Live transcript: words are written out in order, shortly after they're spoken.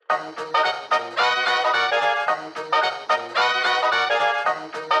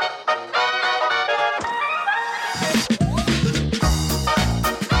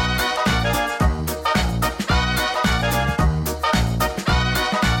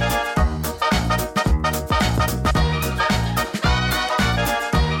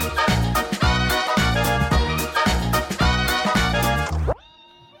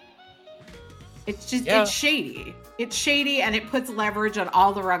It's shady. It's shady, and it puts leverage on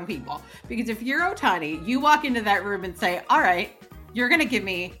all the wrong people. Because if you're Ohtani, you walk into that room and say, all right, you're going to give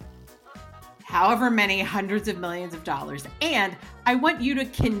me however many hundreds of millions of dollars, and I want you to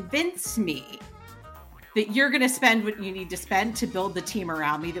convince me that you're going to spend what you need to spend to build the team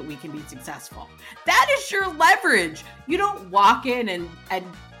around me that we can be successful. That is your leverage. You don't walk in and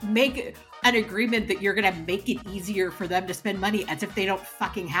make an agreement that you're going to make it easier for them to spend money as if they don't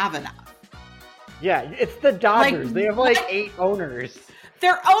fucking have enough. Yeah, it's the Dodgers. They have 8 owners.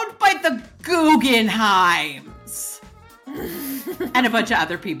 They're owned by the Guggenheims and a bunch of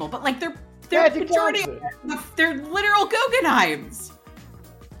other people, but they're majority. They're literal Guggenheims.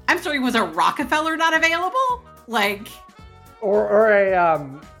 I'm sorry, was a Rockefeller not available? Or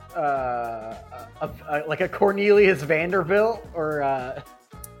a Cornelius Vanderbilt or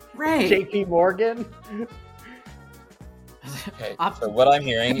right. J.P. Morgan. Okay, so what I'm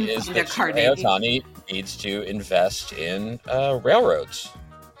hearing is that Ohtani needs to invest in railroads,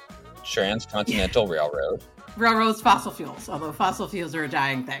 transcontinental railroad. Railroads, fossil fuels, although fossil fuels are a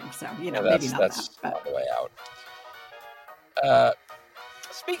dying thing, so maybe not that's that. On the way out.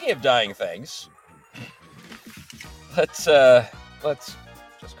 Speaking of dying things, let's just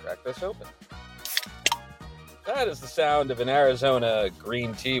crack this open. That is the sound of an Arizona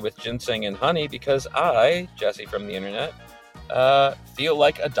green tea with ginseng and honey because I, Jesse from the internet, feel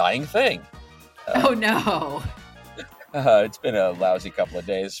like a dying thing. Oh no! It's been a lousy couple of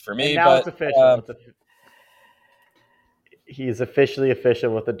days for me, and now but it's official. He's officially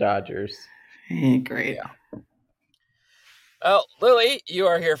official with the Dodgers. Great. Yeah. Well, Lily, you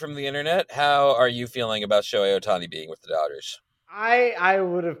are here from the internet. How are you feeling about Shohei Ohtani being with the Dodgers? I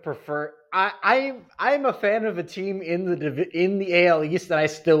would have preferred. I'm a fan of a team in the AL East, and I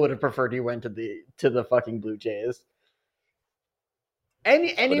still would have preferred he went to the fucking Blue Jays.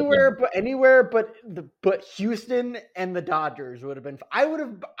 Anywhere but Houston and the Dodgers would have been. I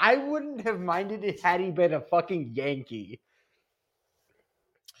wouldn't have minded it had he been a fucking Yankee.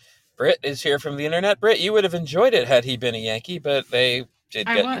 Britt is here from the internet. Britt, you would have enjoyed it had he been a Yankee, but they did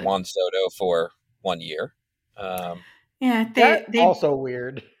get Juan Soto for 1 year. Yeah, that's also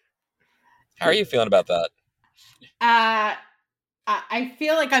weird. How are you feeling about that? I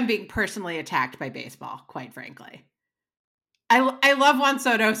feel like I'm being personally attacked by baseball, quite frankly. I love Juan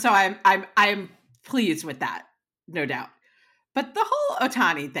Soto, so I'm pleased with that, no doubt. But the whole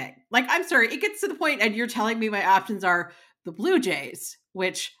Ohtani thing, I'm sorry, it gets to the point, and you're telling me my options are the Blue Jays,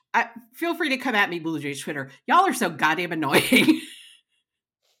 which feel free to come at me, Blue Jays Twitter. Y'all are so goddamn annoying.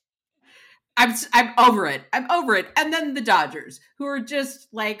 I'm over it. I'm over it. And then the Dodgers, who are just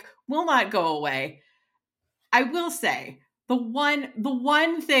will not go away. I will say the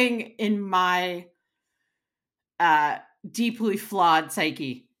one thing in my deeply flawed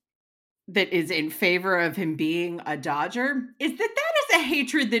psyche that is in favor of him being a Dodger is that is a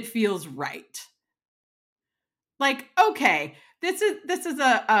hatred that feels right. Okay, this is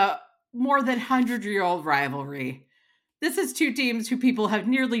a more than 100-year-old rivalry. This is two teams who people have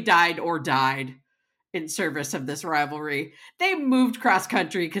nearly died in service of this rivalry. They moved cross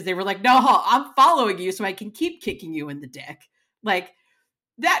country because they were like, no, I'm following you so I can keep kicking you in the dick.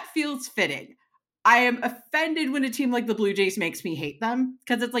 That feels fitting. I am offended when a team like the Blue Jays makes me hate them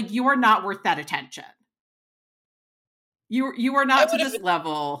because it's you are not worth that attention. You are not to this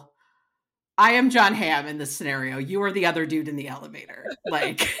level. I am John Hamm in this scenario. You are the other dude in the elevator.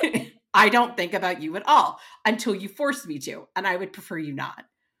 I don't think about you at all until you force me to, and I would prefer you not.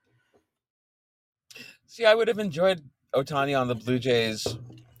 See, I would have enjoyed Ohtani on the Blue Jays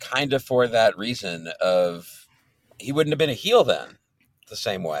kind of for that reason of he wouldn't have been a heel then the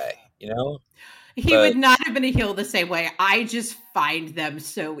same way, He would not have been a heel the same way. I just find them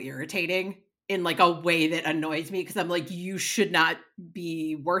so irritating in a way that annoys me because I'm you should not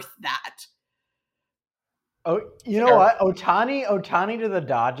be worth that. Oh, you know what? Ohtani to the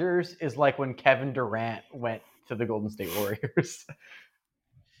Dodgers is like when Kevin Durant went to the Golden State Warriors.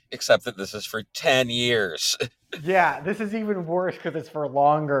 Except that this is for 10 years. Yeah, this is even worse because it's for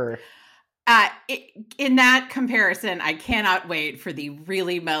longer. In that comparison, I cannot wait for the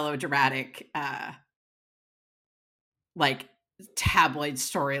really melodramatic, tabloid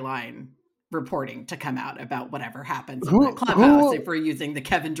storyline reporting to come out about whatever happens in the clubhouse if we're using the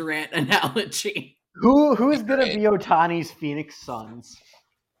Kevin Durant analogy. Who's going to be Ohtani's Phoenix Suns?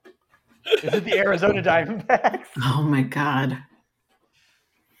 Is it the Arizona Diamondbacks? Oh my God.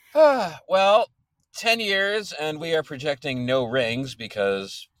 Well, 10 years, and we are projecting no rings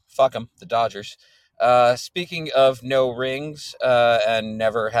because fuck them, the Dodgers. Speaking of no rings and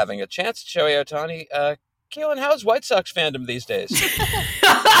never having a chance to Shohei Ohtani, Keelan, how's White Sox fandom these days?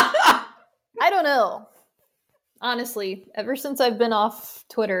 I don't know. Honestly, ever since I've been off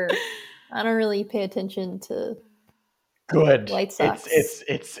Twitter, I don't really pay attention to White Sox.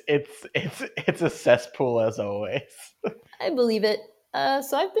 It's a cesspool as always. I believe it.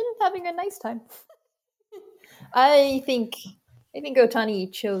 So I've been having a nice time. I think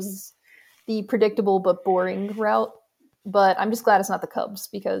Ohtani chose the predictable but boring route, but I'm just glad it's not the Cubs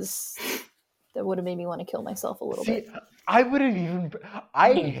because that would have made me want to kill myself a little bit. I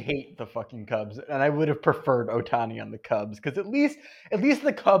hate the fucking Cubs, and I would have preferred Ohtani on the Cubs because at least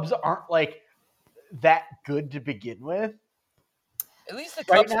the Cubs aren't like that good to begin with. At least the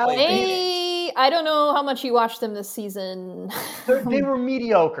Cubs I don't know how much you watched them this season. They were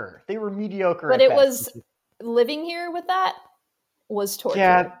mediocre. But it was living here with that was torture.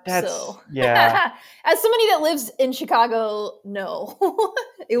 Yeah, As somebody that lives in Chicago, no,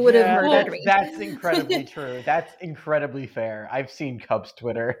 it would have murdered me. That's incredibly true. That's incredibly fair. I've seen Cubs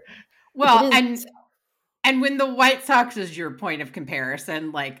Twitter. Well, and when the White Sox is your point of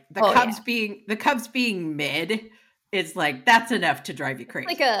comparison, like the Cubs being mid, it's like that's enough to drive you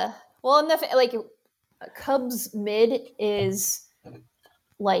crazy. Cubs mid is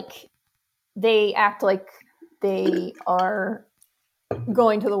like they act like they are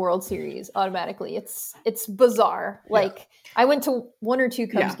going to the World Series automatically. It's bizarre. Like I went to 1 or 2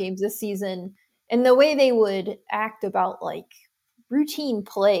 Cubs games this season, and the way they would act about like routine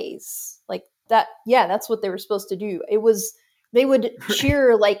plays like that. Yeah, that's what they were supposed to do. They would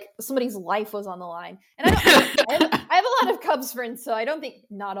cheer like somebody's life was on the line. And I have a lot of Cubs friends, so I don't think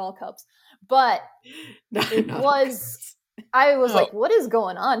not all Cubs, but I was like, what is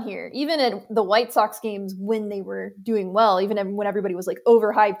going on here? Even at the White Sox games when they were doing well, even when everybody was like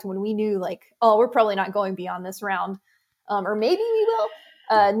overhyped, when we knew like, oh, we're probably not going beyond this round, or maybe we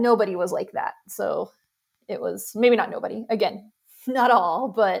will. Nobody was like that. So it was maybe not nobody. Again, not all,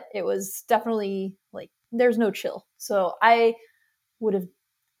 but it was definitely like there's no chill. So I would have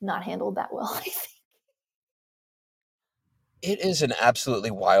not handled that well, I think. It is an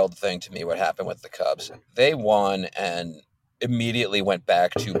absolutely wild thing to me what happened with the Cubs. They won and immediately went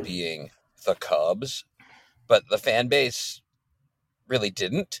back to being the Cubs, but the fan base really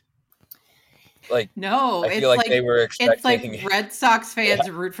didn't. Like, no, I feel like they were expecting. It's like Red Sox fans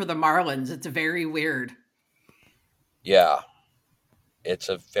root for the Marlins. It's very weird. Yeah, it's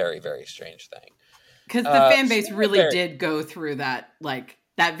a very, very strange thing. Because the fan base really did go through that, like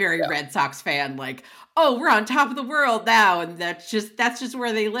that very Red Sox fan, like, oh, we're on top of the world now, and that's just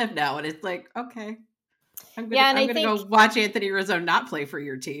where they live now, and it's like, okay, I'm gonna go watch Anthony Rizzo not play for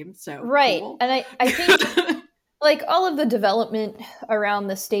your team. So cool. And I think like all of the development around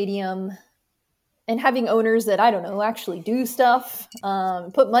the stadium and having owners that I don't know actually do stuff,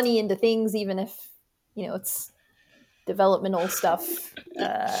 put money into things, even if it's developmental stuff,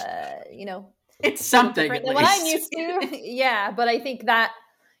 it's something different than what I'm used to. Yeah, but I think that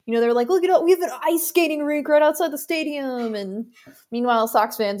they're like, look at we have an ice skating rink right outside the stadium, and meanwhile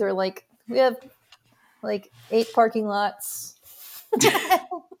Sox fans are like, we have like 8 parking lots.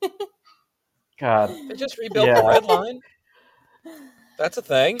 God, they just rebuilt the red line. That's a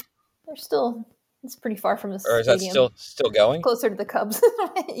thing. It's pretty far from the stadium. Or is that still going? Closer to the Cubs.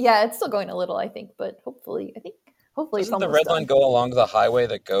 Yeah, it's still going a little, I think, but hopefully doesn't the red line go along the highway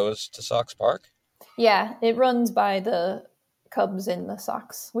that goes to Sox Park? Yeah, it runs by the Cubs and the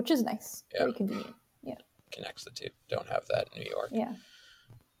Sox, which is nice. Yeah. Very convenient. Yeah. Connects the two. Don't have that in New York. Yeah.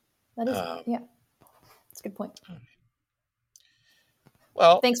 That is, that's a good point.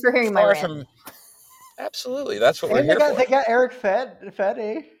 Well, thanks for hearing my rant. Absolutely. That's what we're here for. They got Eric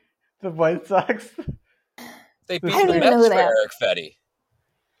Fedde, the White Sox. They beat the Mets for Eric Fedde.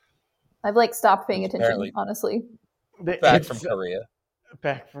 I've stopped paying attention, honestly. Back from Korea.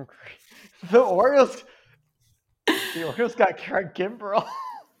 The Orioles got Craig Kimbrell.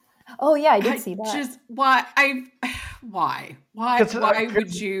 Oh yeah, I did see that. Just why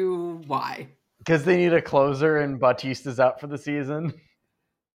would you? Because they need a closer and Bautista's out for the season.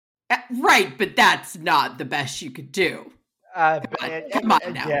 Right, but that's not the best you could do. Come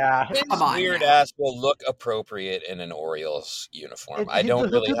on now. Yeah. His weird ass will look appropriate in an Orioles uniform. I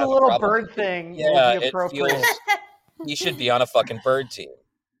don't really have the little bird thing. Yeah, it feels he should be on a fucking bird team.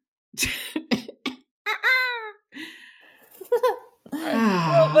 All right.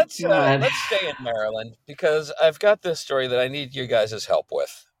 Well, let's God. stay in Maryland because I've got this story that I need your guys' help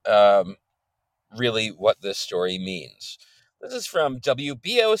with. Really, what this story means. This is from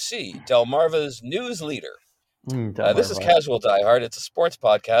WBOC, Delmarva's news leader. This is Casual Die Hard. It's a sports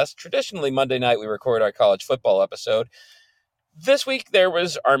podcast. Traditionally, Monday night we record our college football episode. This week there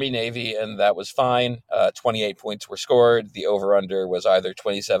was Army-Navy, and that was fine. 28 points were scored. The over-under was either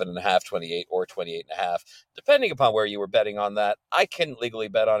 27.5, 28, or 28.5, depending upon where you were betting on that. I couldn't legally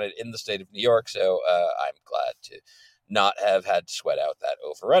bet on it in the state of New York, so I'm glad to not have had to sweat out that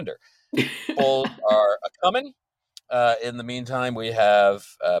over-under. Bulls are a-coming. In the meantime, we have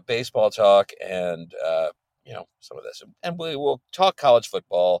baseball talk and some of this, and we will talk college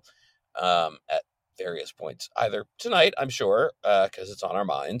football at various points, either tonight, I'm sure, because it's on our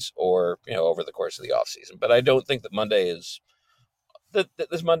minds, or over the course of the off season. But I don't think that Monday is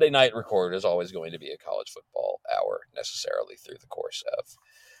this Monday night record is always going to be a college football hour necessarily through the course of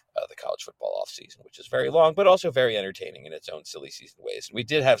the college football off season, which is very long, but also very entertaining in its own silly season ways. And we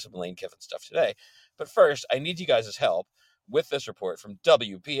did have some Lane Kiffin stuff today. But first, I need you guys' help with this report from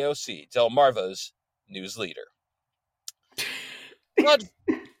WPOC, Delmarva's news leader.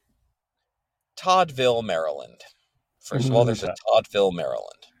 Toddville, Maryland. First of all, there's a Toddville,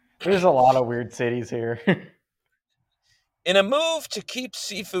 Maryland. There's a lot of weird cities here. In a move to keep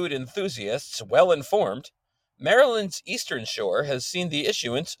seafood enthusiasts well informed, Maryland's Eastern Shore has seen the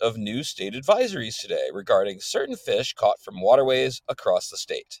issuance of new state advisories today regarding certain fish caught from waterways across the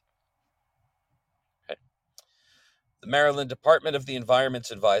state. Okay. The Maryland Department of the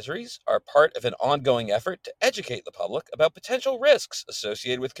Environment's advisories are part of an ongoing effort to educate the public about potential risks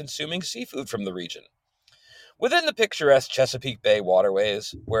associated with consuming seafood from the region. Within the picturesque Chesapeake Bay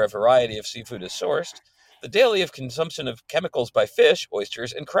waterways, where a variety of seafood is sourced, the daily consumption of chemicals by fish,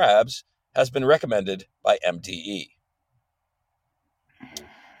 oysters, and crabs has been recommended by MDE.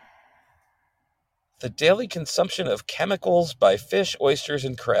 The daily consumption of chemicals by fish, oysters,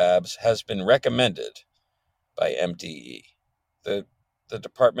 and crabs has been recommended by MDE. The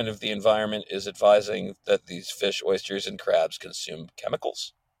Department of the Environment is advising that these fish, oysters, and crabs consume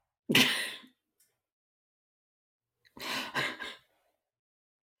chemicals.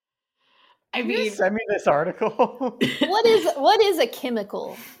 I mean, send me this article. What is a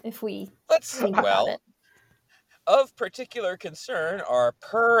chemical? If we think about it, of particular concern are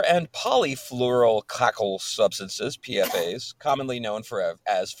per and polyfluoroalkyl substances (PFAs), commonly known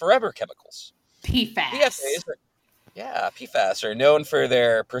as forever chemicals. PFAS. PFAS are known for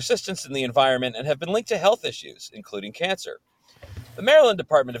their persistence in the environment and have been linked to health issues, including cancer. The Maryland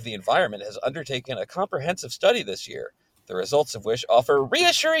Department of the Environment has undertaken a comprehensive study this year, the results of which offer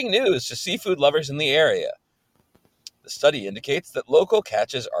reassuring news to seafood lovers in the area. The study indicates that local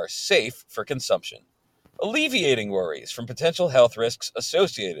catches are safe for consumption, alleviating worries from potential health risks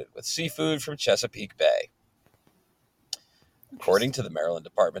associated with seafood from Chesapeake Bay. According to the Maryland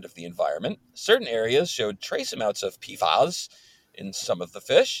Department of the Environment, certain areas showed trace amounts of PFAS in some of the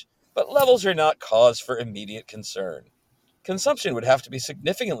fish, but levels are not cause for immediate concern. Consumption would have to be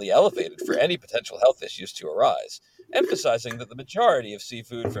significantly elevated for any potential health issues to arise, emphasizing that the majority of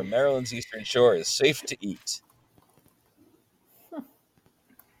seafood from Maryland's Eastern Shore is safe to eat. The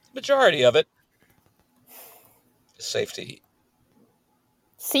majority of it is safe to eat.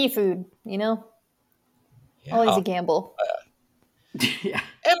 Seafood, Yeah. Always a gamble. Yeah.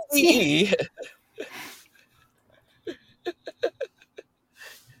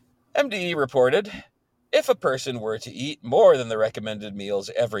 MDE reported, if a person were to eat more than the recommended meals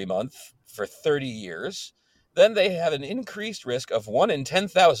every month for 30 years, then they have an increased risk of 1 in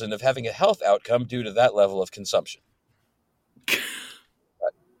 10,000 of having a health outcome due to that level of consumption.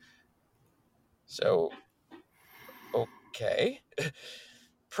 So, okay.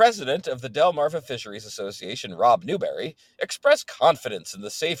 President of the Delmarva Fisheries Association, Rob Newberry, expressed confidence in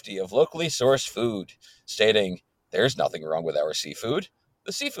the safety of locally sourced food, stating, "There's nothing wrong with our seafood.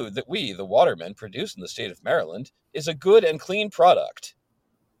 The seafood that we, the watermen, produce in the state of Maryland is a good and clean product."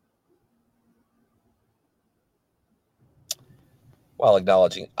 While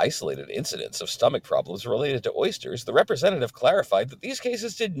acknowledging isolated incidents of stomach problems related to oysters, the representative clarified that these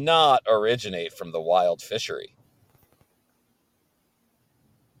cases did not originate from the wild fishery.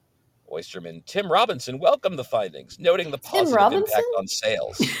 Oysterman Tim Robinson welcomed the findings, noting the positive impact on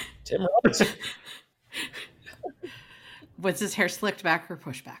sales. Tim Robinson. Was his hair slicked back or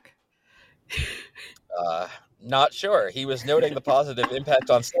pushed back? Not sure. He was noting the positive impact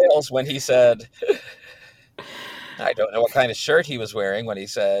on sales when he said, I don't know what kind of shirt he was wearing when he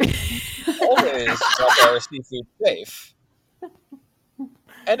said, always keep our seafood safe.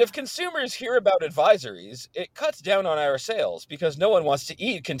 And if consumers hear about advisories, it cuts down on our sales because no one wants to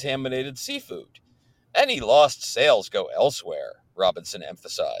eat contaminated seafood. Any lost sales go elsewhere, Robinson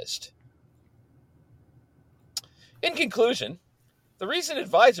emphasized. In conclusion, the recent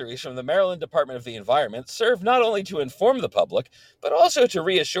advisories from the Maryland Department of the Environment serve not only to inform the public, but also to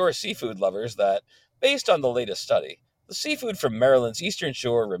reassure seafood lovers that, based on the latest study, the seafood from Maryland's eastern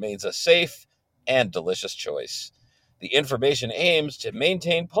shore remains a safe and delicious choice. The information aims to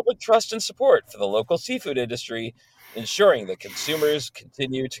maintain public trust and support for the local seafood industry, ensuring that consumers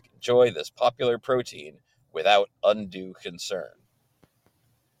continue to enjoy this popular protein without undue concern.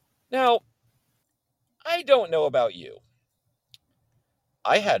 Now, I don't know about you.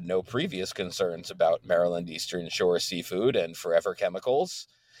 I had no previous concerns about Maryland Eastern Shore seafood and forever chemicals,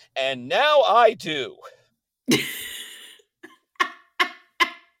 and now I do.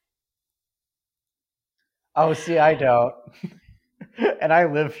 Oh, see, I don't. And I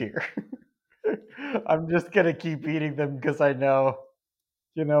live here. I'm just going to keep eating them because I know,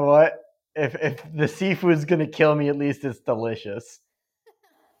 you know what? If the seafood's going to kill me, at least it's delicious.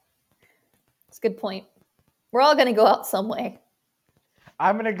 That's a good point. We're all going to go out some way.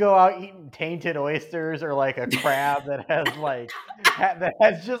 I'm gonna go out eating tainted oysters or like a crab that has like that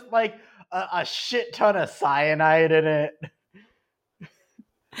has just like a shit ton of cyanide in it.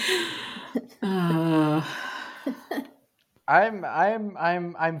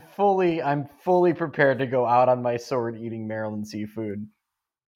 I'm fully prepared to go out on my sword eating Maryland seafood.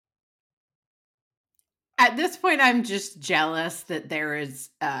 At this point, I'm just jealous that there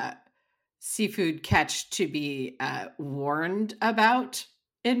is seafood catch to be warned about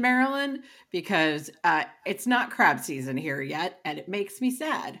in Maryland, because it's not crab season here yet, and it makes me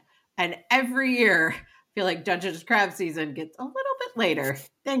sad. And every year, I feel like Dungeness crab season gets a little bit later.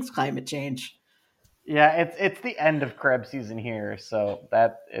 Thanks, climate change. Yeah, it's the end of crab season here, so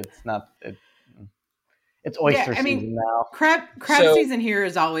that it's oyster season now. Crab season here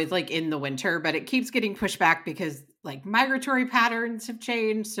is always like in the winter, but it keeps getting pushed back because like migratory patterns have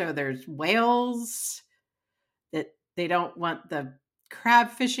changed. So there's whales that they don't want the crab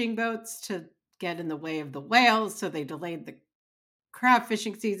fishing boats to get in the way of the whales, so they delayed the crab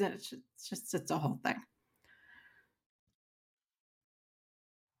fishing season. It's a whole thing.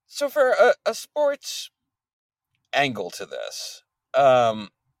 So for a sports angle to this,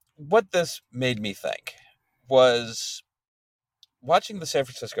 what this made me think was watching the San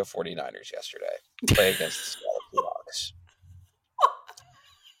Francisco 49ers yesterday play against the Seattle Seahawks.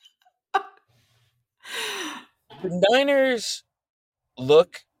 The Niners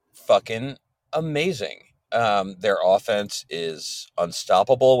look fucking amazing. Their offense is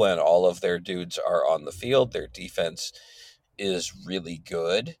unstoppable when all of their dudes are on the field. Their defense is really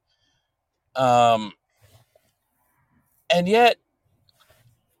good. And yet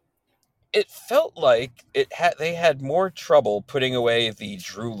it felt like they had more trouble putting away the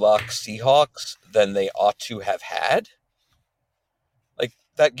Drew Luck Seahawks than they ought to have had. Like,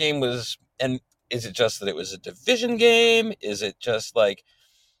 that game was, and is it just that it was a division game? Is it just like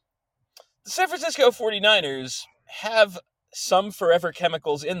the San Francisco 49ers have some forever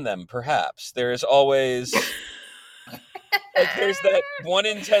chemicals in them, perhaps? There's always like there's that 1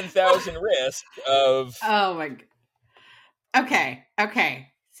 in 10,000 risk of oh my god. Okay.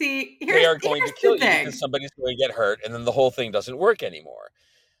 See, they are going to kill you because somebody's going to get hurt, and then the whole thing doesn't work anymore.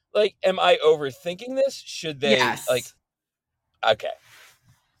 Like, am I overthinking this? Should they like? Okay.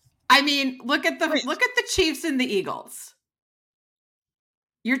 I mean, look at the Chiefs and the Eagles.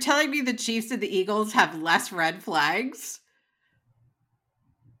 You're telling me the Chiefs and the Eagles have less red flags?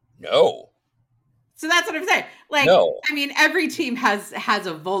 No. So that's what I'm saying. Like, no. I mean, every team has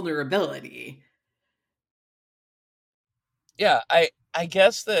a vulnerability. Yeah, I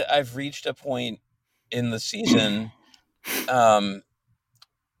guess that I've reached a point in the season for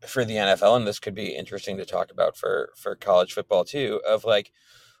the NFL, and this could be interesting to talk about for college football too, of like,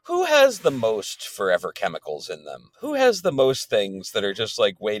 who has the most forever chemicals in them? Who has the most things that are just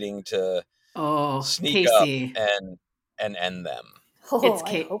like waiting to sneak Casey. up and end them?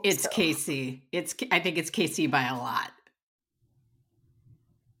 Oh, it's Casey. I think it's Casey by a lot.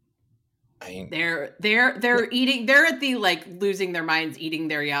 They're eating. They're at the like losing their minds, eating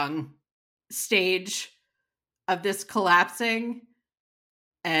their young stage of this collapsing,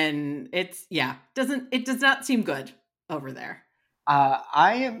 and it does not seem good over there.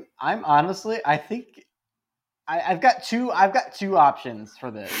 I'm honestly, I think I've got two options for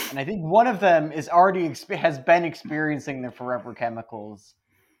this, and I think one of them is has been experiencing their forever chemicals,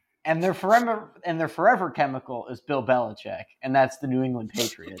 and their forever chemical is Bill Belichick, and that's the New England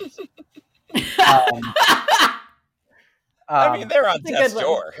Patriots. I mean, they're on It's a good death's one.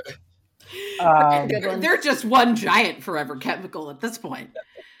 door. Good one. They're just one giant forever chemical at this point.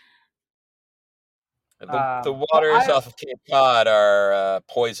 The waters off of Cape Cod are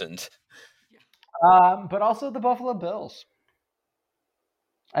poisoned. But also the Buffalo Bills.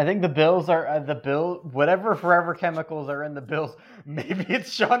 I think the Bills are whatever forever chemicals are in the Bills. Maybe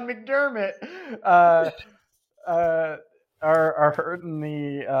it's Sean McDermott. Are hurting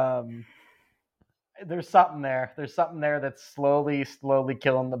the. There's something there. There's something there that's slowly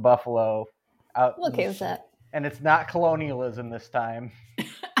killing the Buffalo out. I'm okay with that. And it's not colonialism this time.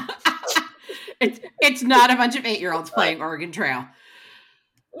 It's not a bunch of 8-year-olds playing Oregon Trail.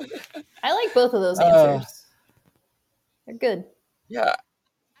 I like both of those answers. They're good. Yeah.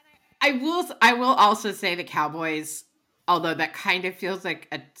 I will also say the Cowboys, although that kind of feels like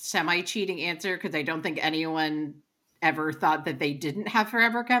a semi-cheating answer because I don't think anyone ever thought that they didn't have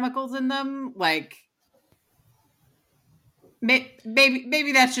forever chemicals in them. Like,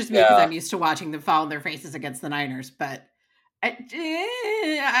 maybe that's just me because I'm used to watching them fall on their faces against the Niners. But they're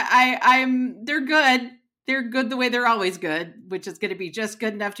good. They're good the way they're always good, which is going to be just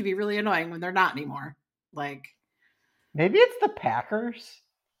good enough to be really annoying when they're not anymore. Like, maybe it's the Packers.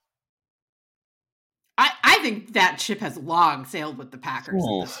 I think that ship has long sailed with the Packers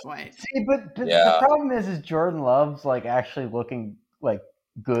at this point. See, but the problem is Jordan Love's like actually looking like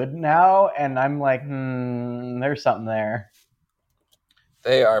good now, and I'm like, there's something there.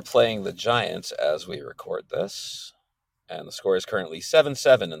 They are playing the Giants as we record this, and the score is currently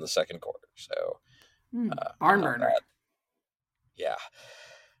 7-7 in the second quarter. So, barn burner. Yeah,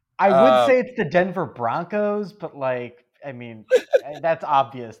 I would say it's the Denver Broncos, but like, I mean, that's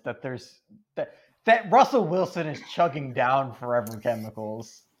obvious that there's that Russell Wilson is chugging down forever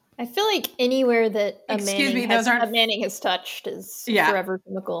chemicals. I feel like anywhere that a Manning has touched is forever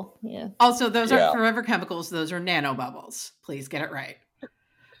chemical. Yeah. Also, those aren't forever chemicals; those are nano bubbles. Please get it right.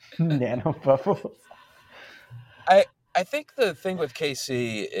 Nano bubbles. I think the thing with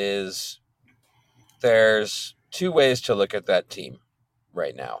KC is there's two ways to look at that team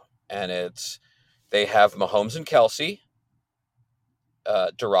right now, and it's they have Mahomes and Kelsey.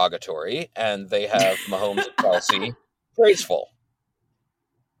 Derogatory, and they have Mahomes and Kelsey graceful.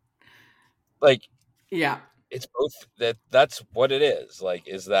 Like, yeah, it's both. That's what it is. Like,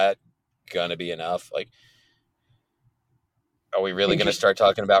 is that gonna be enough? Like, are we really gonna start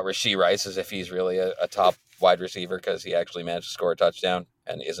talking about Rashee Rice as if he's really a top wide receiver because he actually managed to score a touchdown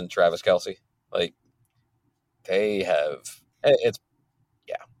and isn't Travis Kelce? Like, they have. It's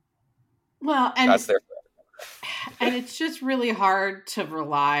well, and that's their. And it's just really hard to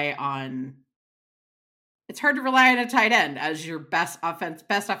rely on. It's hard to rely on a tight end as your best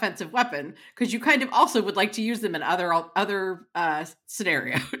offensive weapon because you kind of also would like to use them in other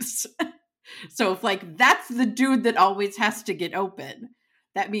scenarios. So if like that's the dude that always has to get open,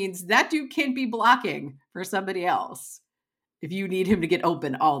 that means that dude can't be blocking for somebody else if you need him to get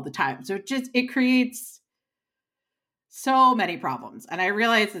open all the time. So it creates so many problems. And I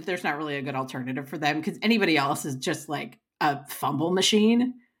realize that there's not really a good alternative for them because anybody else is just like a fumble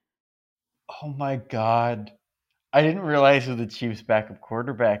machine. Oh my God. I didn't realize who the Chiefs' backup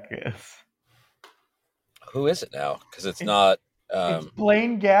quarterback is. Who is it now? Because it's not... it's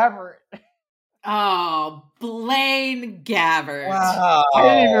Blaine Gabbert. Oh, Blaine Gabbert. Wow. I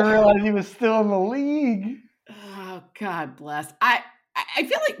didn't even realize he was still in the league. Oh, God bless. I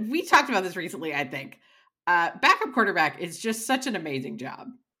feel like we talked about this recently, I think. Backup quarterback is just such an amazing job.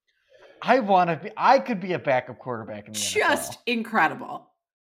 I could be a backup quarterback in the NFL. Just incredible.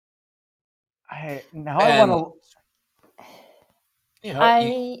 I want to. You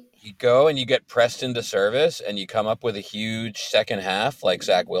know, you go and you get pressed into service and you come up with a huge second half like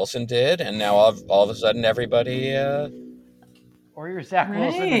Zach Wilson did, and now all of a sudden everybody. Or you're Zach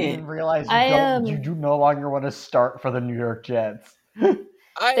Wilson and you realize you do no longer want to start for the New York Jets.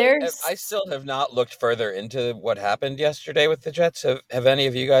 I still have not looked further into what happened yesterday with the Jets. Have any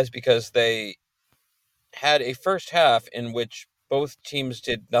of you guys? Because they had a first half in which both teams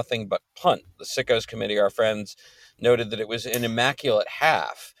did nothing but punt. The Sickos Committee, our friends, noted that it was an immaculate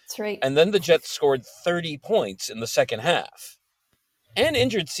half. That's right. And then the Jets scored 30 points in the second half. And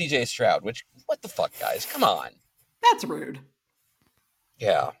injured C.J. Stroud, which, what the fuck, guys? Come on. That's rude.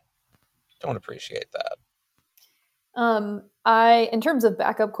 Yeah. Don't appreciate that. In terms of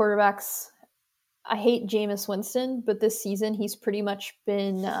backup quarterbacks, I hate Jameis Winston, but this season he's pretty much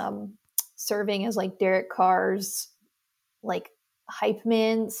been serving as like Derek Carr's like hype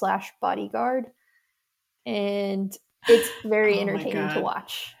man / bodyguard. And it's very entertaining to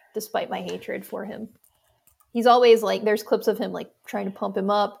watch, despite my hatred for him. He's always like, there's clips of him like trying to pump him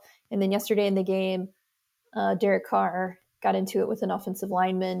up. And then yesterday in the game, Derek Carr got into it with an offensive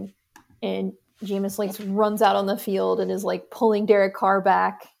lineman, and Jameis like runs out on the field and is like pulling Derek Carr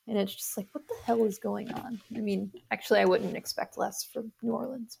back, and it's just like, what the hell is going on? I mean, actually, I wouldn't expect less from New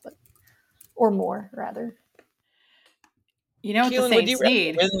Orleans, or more rather. You know what Keelan, the Saints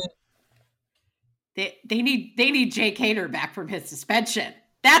need? win? They need Jake Hader back from his suspension.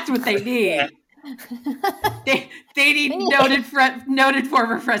 That's what they need. they need noted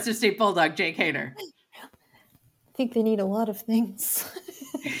former Fresno State Bulldog Jake Hader. I think they need a lot of things.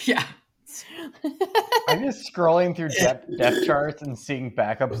 Yeah. I'm just scrolling through depth charts and seeing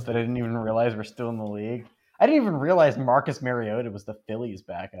backups that I didn't even realize were still in the league. I didn't even realize Marcus Mariota was the Phillies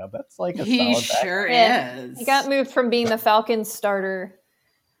backup. That's like a he solid backup. sure is. He got moved from being the Falcons starter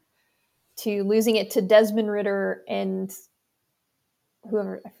to losing it to Desmond Ridder and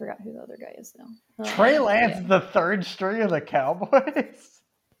whoever, I forgot who the other guy is now. Trey Lance is the third string of the Cowboys.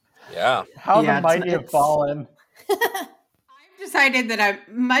 Yeah. How the mighty have fallen. I've decided that I'm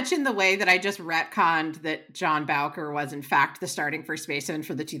much in the way that I just retconned that John Bowker was in fact the starting first baseman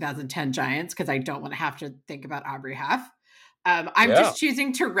for the 2010 Giants because I don't want to have to think about Aubrey Huff. I'm just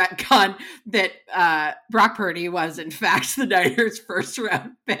choosing to retcon that Brock Purdy was in fact the Niners' first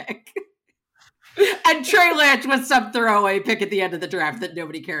round pick. And Trey Lance was some throwaway pick at the end of the draft that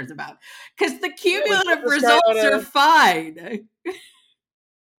nobody cares about. Because the cumulative results are fine.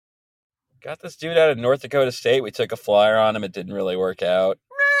 Got this dude out of North Dakota State. We took a flyer on him. It didn't really work out.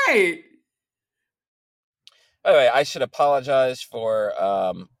 Right. By the way, I should apologize for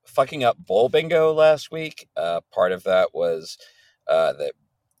fucking up bowl bingo last week. Part of that was that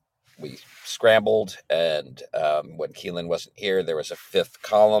we scrambled, and when Keelan wasn't here, there was a fifth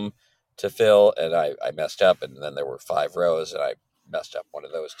column to fill, and I messed up, and then there were 5 rows, and I messed up one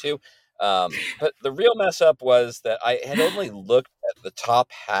of those too. But the real mess up was that I had only looked at the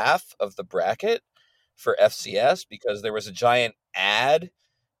top half of the bracket for FCS because there was a giant ad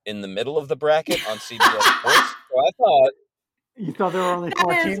in the middle of the bracket on CBS Sports. So I thought... You thought there were only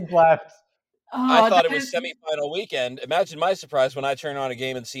 4 teams left. I thought it was semifinal weekend. Imagine my surprise when I turn on a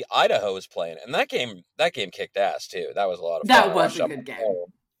game and see Idaho was playing. And that game kicked ass too. That was a lot of fun. That was a good game.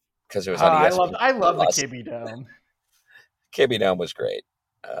 Because it was on ESPN. I love the Kibby Dome. Kibby Dome was great.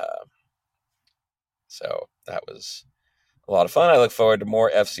 So that was a lot of fun. I look forward to more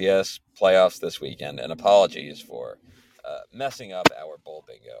FCS playoffs this weekend. And apologies for messing up our bowl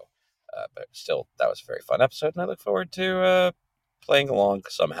bingo. But still, that was a very fun episode. And I look forward to playing along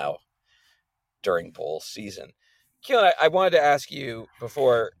somehow during bowl season. Keelan, I wanted to ask you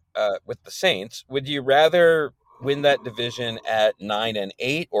before with the Saints, would you rather win that division at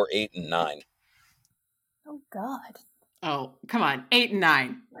 9-8 or 8-9? Oh God. Oh, come on.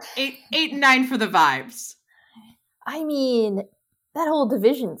 8-9. 8-9 for the vibes. I mean, that whole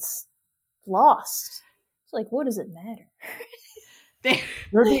division's lost. It's like, what does it matter?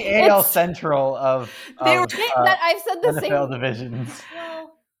 You're the AL Central of I've said the NFL same divisions.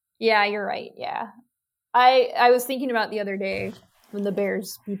 Well, yeah, you're right. Yeah. I was thinking about the other day when the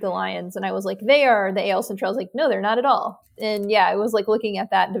Bears beat the Lions, and I was like, they are the AL Central. I was like, no, they're not at all. And yeah, I was like looking at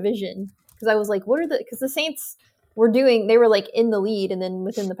that division because I was like, because the Saints they were like in the lead, and then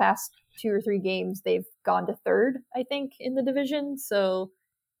within the past 2 or 3 games, they've gone to 3rd, I think, in the division. So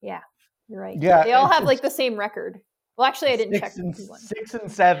yeah, you're right. Yeah, they all have like the same record. Well, actually, I didn't check.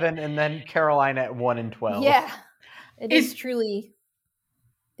 6-7, and then Carolina at 1-12. Yeah, it is truly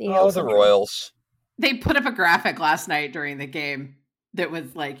the AL Central. The Royals. They put up a graphic last night during the game that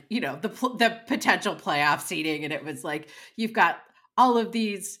was like, the potential playoff seeding, and it was like you've got all of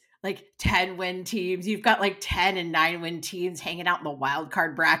these like 10-win teams, you've got like 10 and 9-win teams hanging out in the wild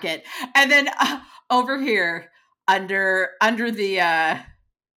card bracket, and then over here under the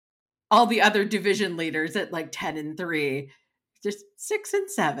all the other division leaders at like 10-3, just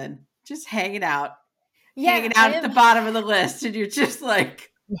 6-7, just hanging out at the bottom of the list, and you're just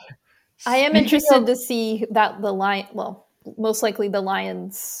like, I am interested to see that most likely the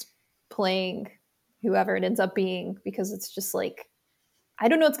Lions playing whoever it ends up being, because it's just like, I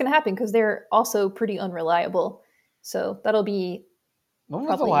don't know what's going to happen because they're also pretty unreliable. So that'll be. When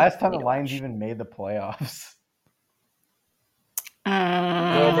was the last time the Lions even made the playoffs?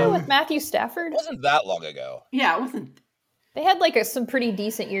 With Matthew Stafford? It wasn't that long ago. Yeah, it wasn't. They had like some pretty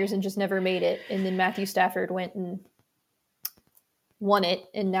decent years and just never made it. And then Matthew Stafford went and won it,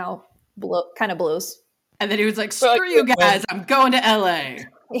 and now kind of blows. And then he was like, screw you guys, I'm going to LA.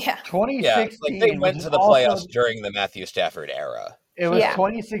 Yeah. 2016. Yeah, like they went to the playoffs during the Matthew Stafford era. It was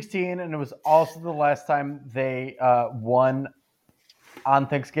 2016, and it was also the last time they won on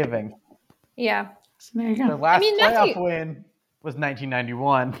Thanksgiving. Yeah. So there you go. Their last playoff win was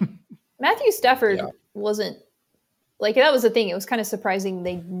 1991. Matthew Stafford wasn't like that was the thing. It was kind of surprising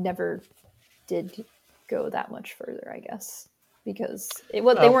they never did go that much further, I guess, because they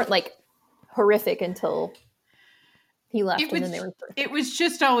weren't like horrific until he left, and then they were perfect. It was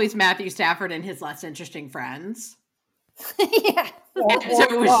just always Matthew Stafford and his less interesting friends. Yeah. So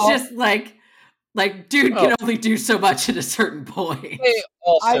it was just like dude can only do so much at a certain point. They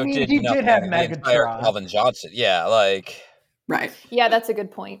also he did have Megatron. Calvin Johnson. Yeah, like right. Yeah, that's a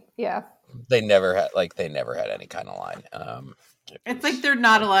good point. Yeah. They never had any kind of line. It's like they're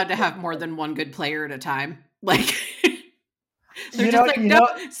not allowed to have more than one good player at a time. Like they're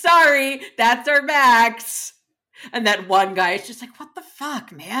sorry, that's our max. And that one guy is just like, what the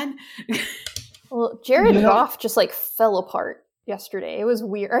fuck, man? Well, Jared Goff just like fell apart yesterday. It was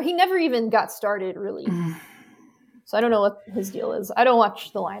weird. Or he never even got started, really. So I don't know what his deal is. I don't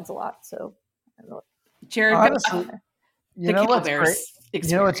watch the Lions a lot, so I don't know. Jared Honestly, Goff. You know what's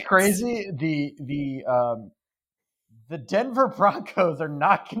crazy? The Denver Broncos are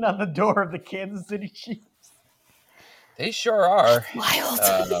knocking on the door of the Kansas City Chiefs. They sure are. Wild.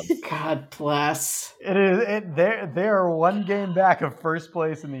 God bless. It is. They are one game back of first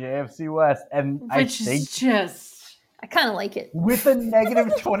place in the AFC West, and I kind of like it with a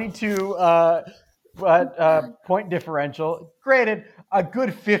negative 22 point differential. Granted, a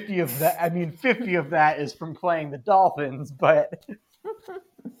good 50 of that. I mean, 50 of that is from playing the Dolphins, but.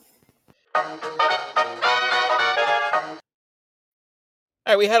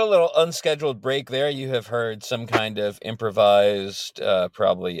 All right, we had a little unscheduled break there. You have heard some kind of improvised,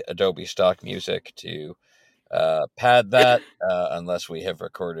 probably Adobe stock music to pad that, unless we have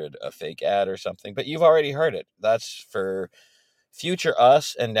recorded a fake ad or something. But you've already heard it. That's for future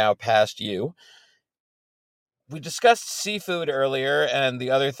us and now past you. We discussed seafood earlier, and the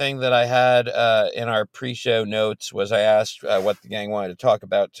other thing that I had in our pre-show notes was I asked what the gang wanted to talk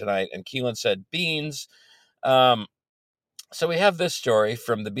about tonight, and Keelan said beans. So we have this story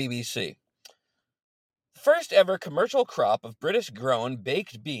from the BBC. First ever commercial crop of British-grown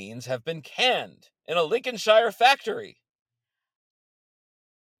baked beans have been canned in a Lincolnshire factory.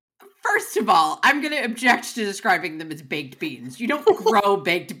 First of all, I'm going to object to describing them as baked beans. You don't grow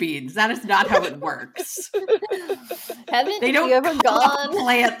baked beans. That is not how it works. They don't you ever gone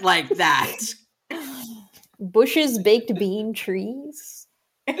plant like that. Bush's baked bean trees.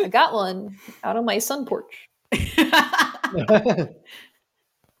 I got one out on my sun porch.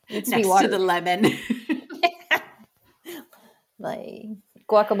 Next to the lemon. My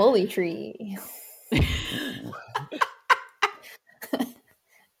guacamole tree.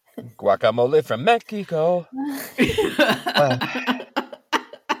 Guacamole from Mexico. I'm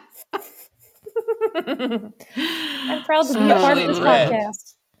proud to be a part of this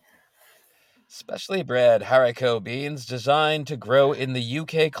podcast. Specially bred haricot beans designed to grow in the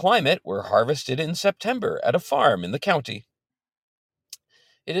UK climate were harvested in September at a farm in the county.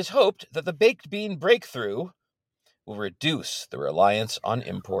 It is hoped that the baked bean breakthrough will reduce the reliance on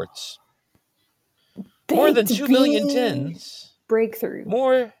imports. More than 2 million tins. Breakthrough.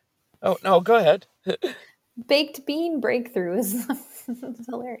 More. Oh, no, go ahead. Baked bean breakthrough is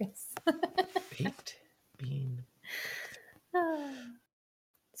hilarious. Baked bean.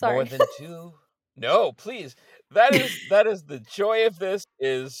 Sorry. More than 2. No, please. That is the joy of this,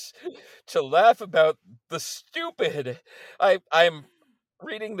 is to laugh about the stupid. I'm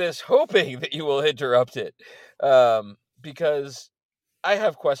reading this hoping that you will interrupt it, because I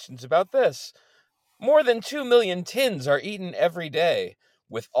have questions about this. More than 2 million tins are eaten every day,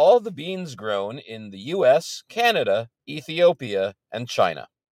 with all the beans grown in the US, Canada, Ethiopia, and China.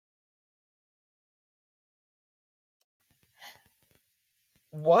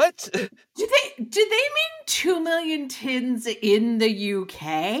 What? Do they mean 2 million tins in the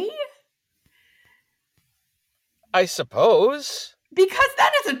UK? I suppose. Because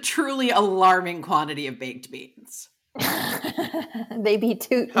that is a truly alarming quantity of baked beans. They be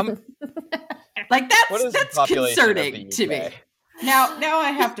too. Like that's concerning to me. Now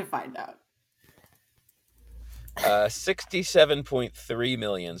I have to find out. 67.3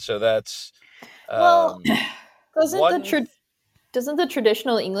 million. So that's well. Doesn't the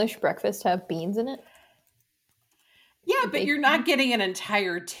traditional English breakfast have beans in it? Yeah, but you're not getting an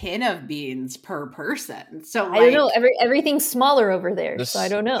entire tin of beans per person. So I don't know. Everything's smaller over there, so I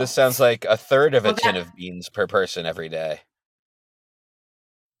don't know. This sounds like a third of a tin of beans per person every day.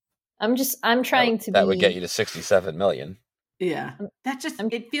 I'm trying to. That would get you to 67 million. Yeah,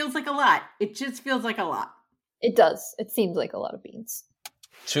 it feels like a lot. It just feels like a lot. It does. It seems like a lot of beans.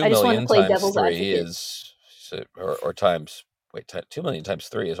 2 million times 3 is, or times. Wait, 2 million times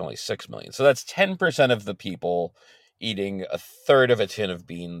 3 is only 6 million. So that's 10% of the people eating a third of a tin of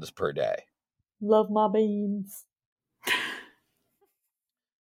beans per day. Love my beans.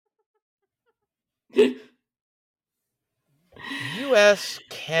 U.S.,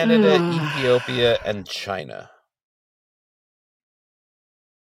 Canada, Ethiopia, and China.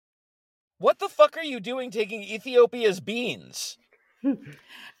 What the fuck are you doing taking Ethiopia's beans?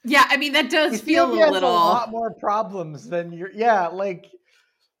 Yeah, I mean, that does feel Ethiopia a little... has a lot more problems than your... Yeah, like,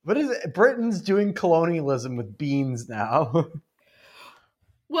 what is it? Britain's doing colonialism with beans now.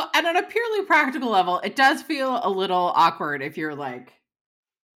 Well, and on a purely practical level, it does feel a little awkward if you're like,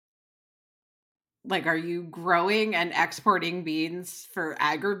 are you growing and exporting beans for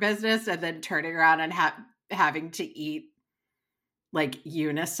agribusiness and then turning around and having to eat like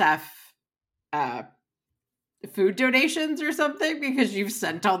UNICEF food donations or something because you've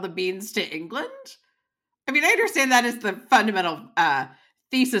sent all the beans to England? I mean, I understand that is the fundamental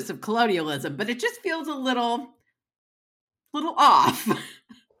thesis of colonialism, but it just feels a little off.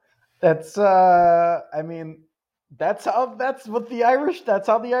 That's I mean, that's how the Irish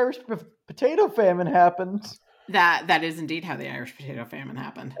potato famine happened. That is indeed how the Irish potato famine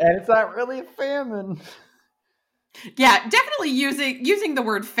happened. And it's not really a famine. Yeah, definitely using the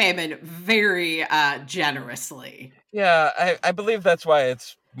word famine very generously. Yeah, I believe that's why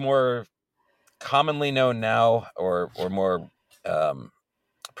it's more commonly known now, or more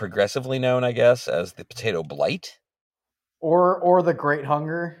progressively known, I guess, as the potato blight. Or the Great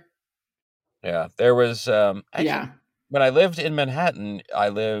Hunger. Yeah, there was actually, when I lived in Manhattan, I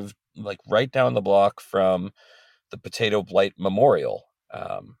lived like right down the block from the Potato Blight Memorial,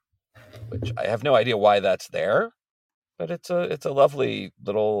 which I have no idea why that's there, but it's a lovely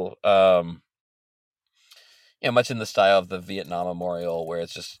little, much in the style of the Vietnam Memorial, where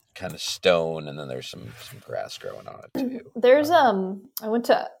it's just kind of stone and then there's some grass growing on it too. There's I went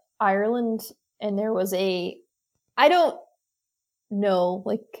to Ireland and there was I don't know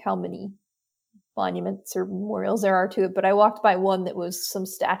like how many monuments or memorials there are to it, but I walked by one that was some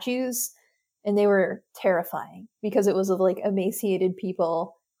statues and they were terrifying because it was of like emaciated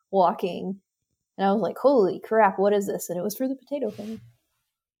people walking, and I was like, holy crap, what is this? And it was for the potato famine.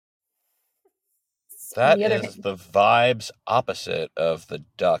 That is the vibes opposite of the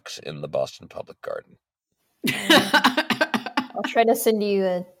ducks in the Boston Public Garden. I'll try to send you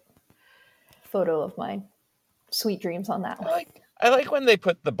a photo of mine. Sweet dreams on that one. I like when they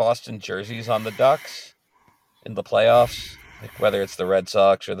put the Boston jerseys on the Ducks in the playoffs, like whether it's the Red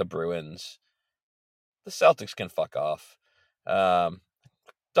Sox or the Bruins. The Celtics can fuck off.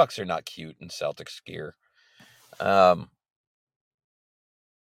 Ducks are not cute in Celtics gear. The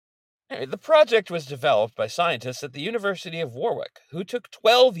project was developed by scientists at the University of Warwick, who took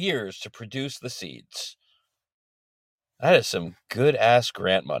 12 years to produce the seeds. That is some good-ass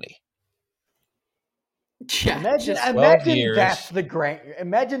grant money. Yeah, imagine that's the grant.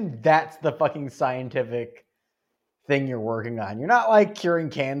 Imagine that's the fucking scientific thing you're working on. You're not like curing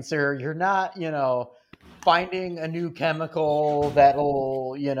cancer. You're not, finding a new chemical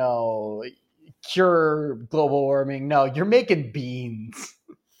that'll, cure global warming. No, you're making beans.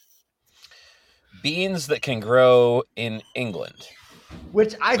 Beans that can grow in England.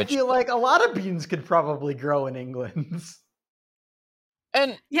 Which I feel like a lot of beans could probably grow in England.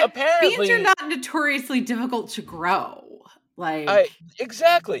 And apparently, beans are not notoriously difficult to grow.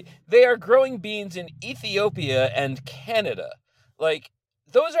 Exactly. They are growing beans in Ethiopia and Canada. Like,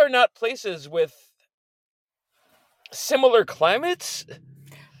 those are not places with similar climates.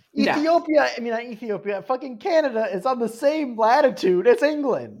 Ethiopia, not Ethiopia, fucking Canada is on the same latitude as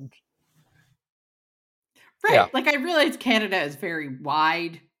England. Right. Yeah. Like, I realize Canada is very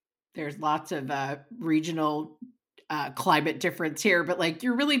wide. There's lots of regional climate difference here, but like,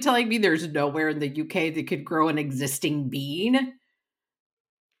 you're really telling me there's nowhere in the UK that could grow an existing bean?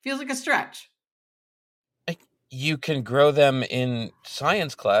 Feels like a stretch. You can grow them in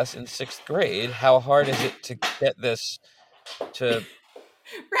science class in 6th grade. How hard is it to get this to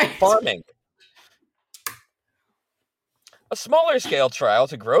farming? A smaller scale trial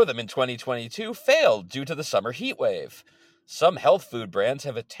to grow them in 2022 failed due to the summer heat wave. Some health food brands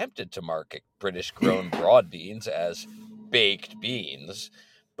have attempted to market British-grown broad beans as baked beans,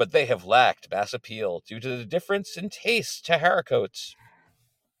 but they have lacked mass appeal due to the difference in taste to haricots.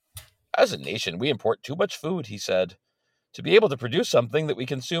 As a nation, we import too much food, he said. To be able to produce something that we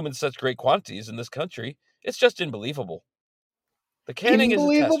consume in such great quantities in this country, it's just unbelievable. The canning is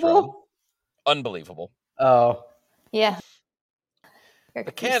a test run. Unbelievable. Oh. Yeah.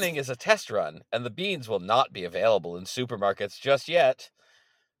 The canning is a test run, and the beans will not be available in supermarkets just yet.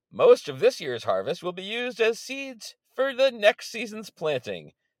 Most of this year's harvest will be used as seeds for the next season's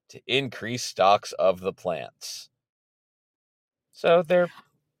planting to increase stocks of the plants. So they're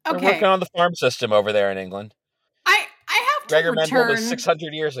working on the farm system over there in England. I have to Gregor Mendel was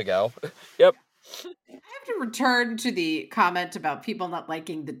 600 years ago. Yep. I have to return to the comment about people not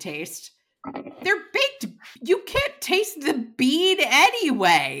liking the taste. They're baked. You can't taste the bean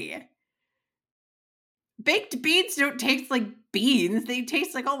anyway. Baked beans don't taste like beans. They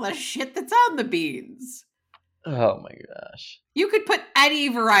taste like all the shit that's on the beans. Oh my gosh. You could put any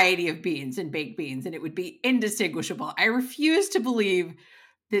variety of beans in baked beans and it would be indistinguishable. I refuse to believe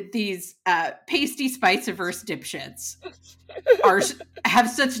that these pasty spice averse dipshits have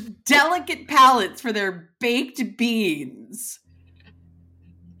such delicate palates for their baked beans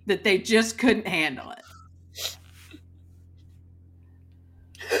that they just couldn't handle it.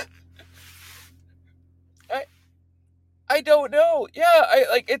 I don't know. Yeah, I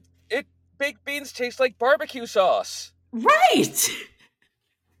like it. Baked beans taste like barbecue sauce. Right.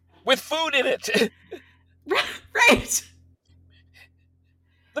 With food in it. Right.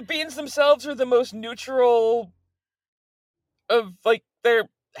 The beans themselves are the most neutral of, like, they're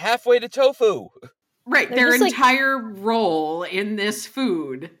halfway to tofu. Right. Their entire role in this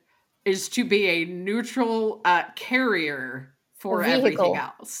food is to be a neutral carrier for everything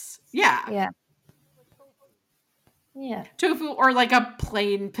else. Yeah. Tofu or like a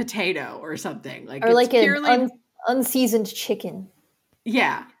plain potato or something. Like, or like an unseasoned chicken.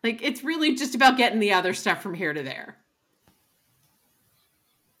 Yeah. Like, it's really just about getting the other stuff from here to there.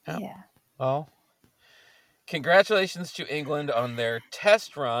 Yeah. Well, congratulations to England on their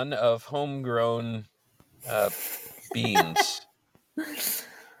test run of homegrown beans.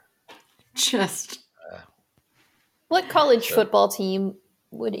 Just. What college football team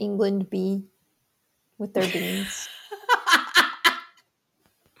would England be with their beans?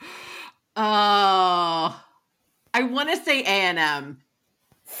 I want to say A&M.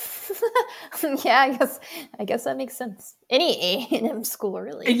 Yeah, I guess that makes sense. Any A&M school,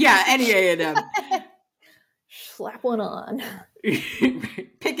 really. Yeah, any A&M. Slap one on.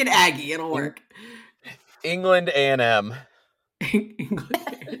 Pick an Aggie, it'll work. England A&M. England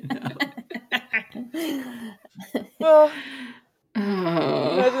A&M. Well,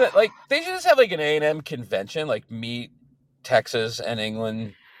 like, they should just have like an A&M convention, like meet Texas and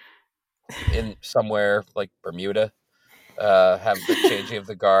England in somewhere like Bermuda. Have the changing of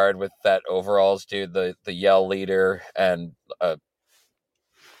the guard with that overalls dude, the yell leader, and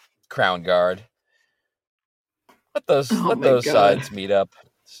crown guard. Let those sides meet up.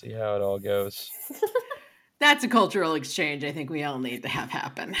 See how it all goes. That's a cultural exchange I think we all need to have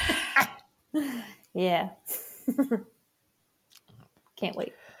happen. Yeah. Can't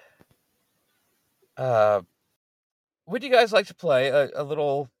wait. Would you guys like to play a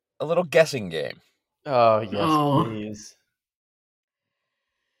little guessing game? Oh, yes, please.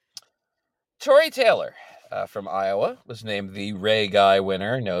 Tory Taylor from Iowa was named the Ray Guy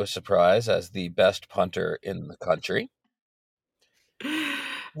winner, no surprise, as the best punter in the country.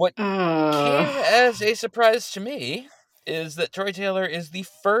 What came as a surprise to me is that Tory Taylor is the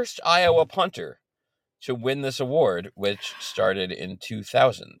first Iowa punter to win this award, which started in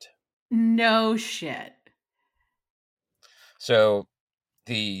 2000. No shit. So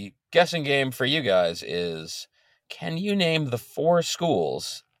the guessing game for you guys is, can you name the 4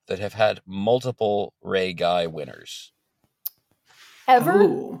 schools that have had multiple Ray Guy winners?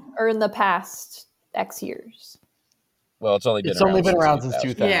 Ever? Or in the past X years? Well, it's only been around since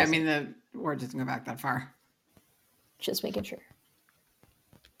 2000. Yeah, I mean, the award doesn't go back that far. Just making sure.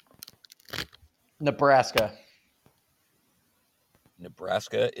 Nebraska.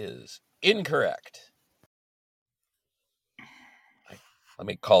 Nebraska is incorrect. Let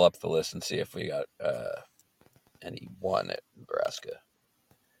me call up the list and see if we got any one at Nebraska.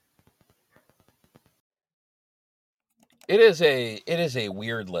 It is a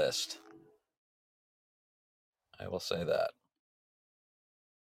weird list. I will say that.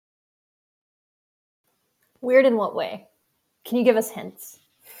 Weird in what way? Can you give us hints?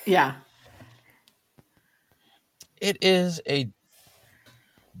 Yeah. It is a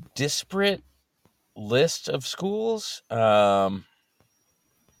disparate list of schools. Let's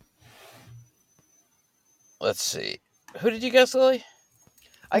see. Who did you guess, Lily?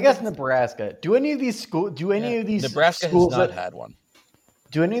 I guess Nebraska. Do any of these schools? Nebraska schools has not had one.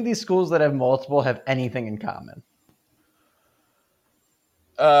 Do any of these schools that have multiple have anything in common?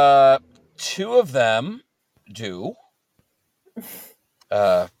 2 of them do.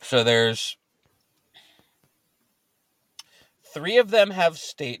 So there's 3 of them have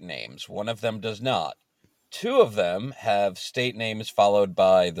state names. 1 of them does not. 2 of them have state names followed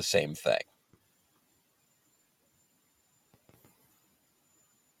by the same thing.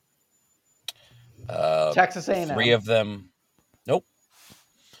 Texas A&M. 3 of them. Nope.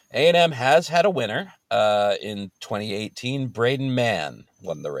 A&M has had a winner. In 2018, Braden Mann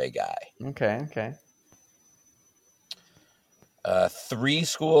won the Ray Guy. Okay. 3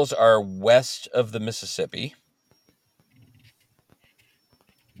 schools are west of the Mississippi.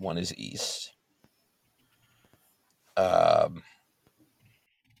 1 is east.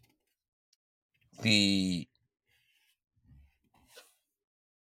 The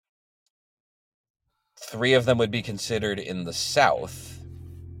 3 of them would be considered in the South,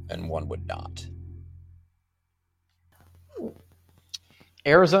 and 1 would not.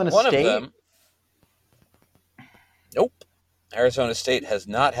 Arizona One State? of them. Nope. Arizona State has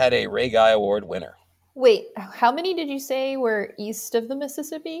not had a Ray Guy Award winner. Wait, how many did you say were east of the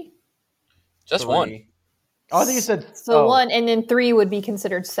Mississippi? Just 3. 1. Oh, I think you said... So 1, and then 3 would be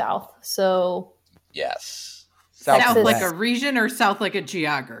considered south. So... Yes. South like a region or south like a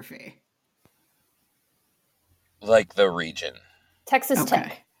geography? Like the region. Texas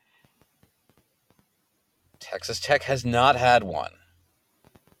Tech. Texas Tech has not had one.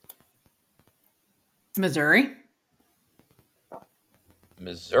 Missouri?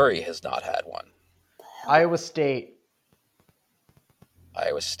 Missouri has not had one. Iowa State.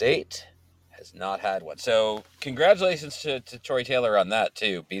 Iowa State has not had one. So congratulations to Troy Taylor on that,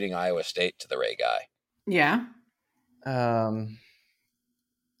 too, beating Iowa State to the Ray Guy. Yeah.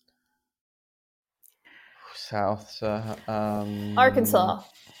 South. Arkansas.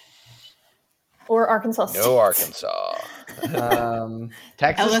 Or Arkansas State. No Arkansas.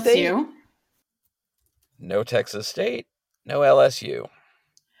 Texas LSU? State? No Texas State. No LSU.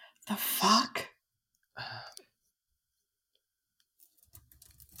 The fuck?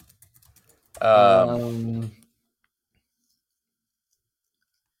 All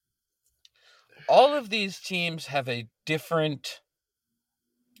of these teams have a different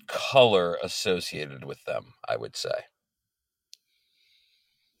color associated with them, I would say.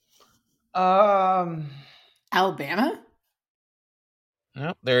 Alabama?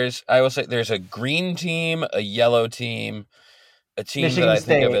 No, I will say there's a green team, a yellow team, a team Michigan that I State.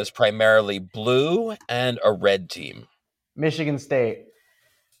 think of as primarily blue, and a red team. Michigan State.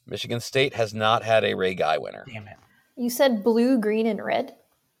 Michigan State has not had a Ray Guy winner. Damn it. You said blue, green, and red?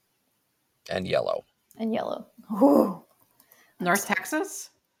 And yellow. And yellow. Ooh. North Texas?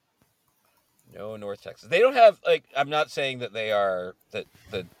 No North Texas. They don't have, I'm not saying that they are,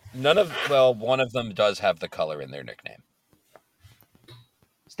 one of them does have the color in their nickname.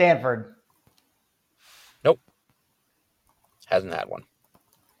 Stanford. Nope. Hasn't had one.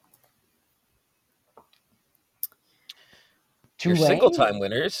 Your single-time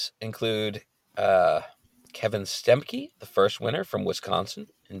winners include Kevin Stemke, the first winner from Wisconsin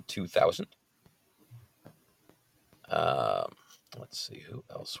in 2000. Let's see who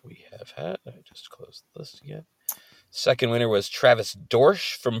else we have had. I just closed the list again. Second winner was Travis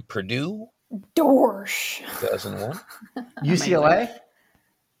Dorsch from Purdue. Dorsch. 2001. UCLA?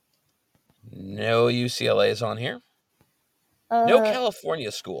 No UCLA is on here. No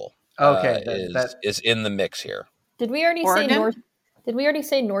California school. Okay, is in the mix here. Did we already Oregon? say North? Did we already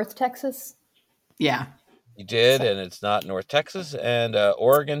say North Texas? Yeah. You did, and it's not North Texas, and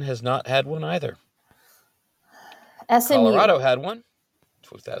Oregon has not had one either. SMU. Colorado had one,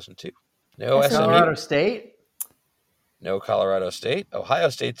 2002. No SMU. Colorado State? No Colorado State. Ohio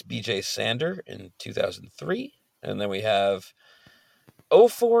State's BJ Sander in 2003. And then we have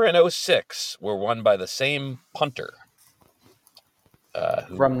 04 and 06 were won by the same punter.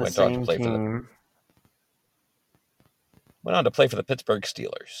 Who From the went on to same play team. went on to play for the Pittsburgh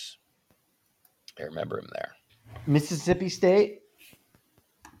Steelers. I remember him there. Mississippi State?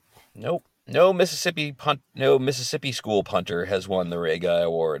 Nope. No Mississippi school punter has won the Ray Guy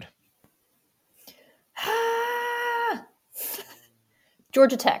Award.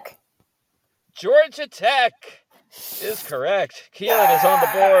 Georgia Tech. Georgia Tech is correct. Keelan is on the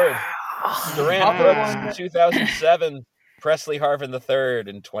board. Durant Brooks in 2007. Presley Harvin III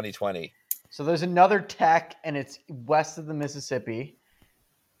in 2020. So there's another Tech, and it's west of the Mississippi.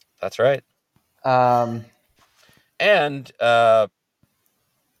 That's right. And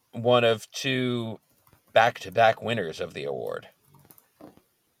one of 2 back-to-back winners of the award.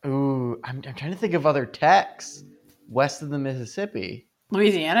 Ooh, I'm trying to think of other Techs west of the Mississippi.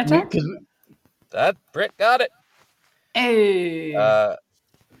 Louisiana Tech? That Britt got it. Hey.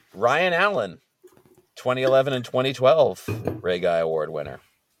 Ryan Allen, 2011 and 2012 Ray Guy Award winner.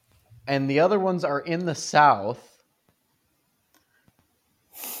 And the other ones are in the South.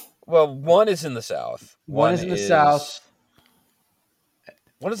 Well, one is in the South. One is in the South.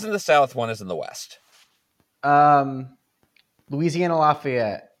 One is in the South, one is in the West. Louisiana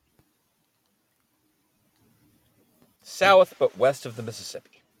Lafayette. South, but west of the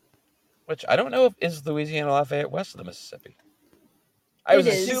Mississippi. which I don't know if is Louisiana Lafayette west of the Mississippi. I was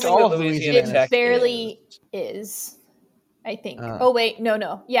It is. assuming All that of Louisiana Louisiana. Tech It barely is, I think. Oh, wait.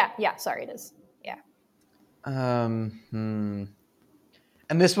 No. Yeah. Sorry, it is. Yeah. And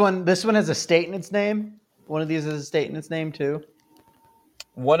this one has a state in its name? One of these has a state in its name, too?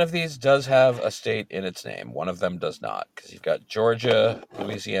 One of these does have a state in its name. One of them does not, because you've got Georgia,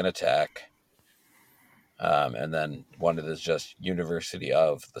 Louisiana Tech, and then one that is just University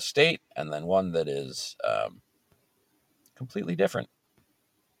of the state, and then one that is completely different.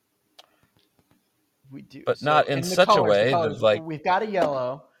 We do, but not in such colors, a way that like we've got a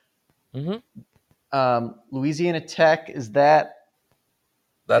yellow. Mm-hmm. Louisiana Tech is that?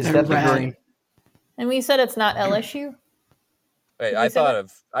 That's is that the red. green? And we said it's not LSU. Wait, I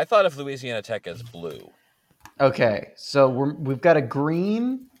thought of Louisiana Tech as blue. Okay, so we've got a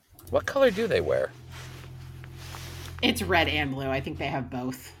green. What color do they wear? It's red and blue. I think they have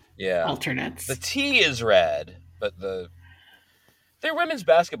both. Yeah, alternates. The T is red, but their women's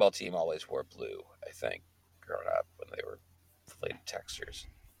basketball team always wore blue. I think growing up when they were Lady Texters,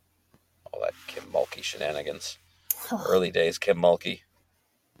 all that Kim Mulkey shenanigans. Early days Kim Mulkey.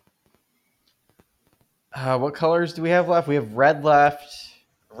 What colors do we have left? We have red left.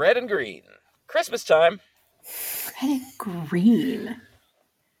 Red and green. Christmas time. Red and green.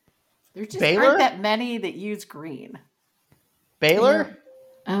 There just aren't that many that use green. Baylor?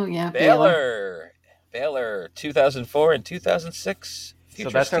 Oh, yeah. Baylor, 2004 and 2006. Future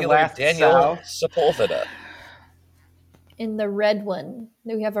so that's our Steeler last Daniel Sepulveda. In the red one.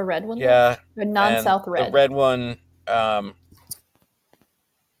 Do we have a red one? Yeah. A non-South red. The red one, I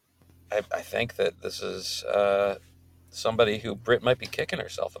think that this is somebody who Britt might be kicking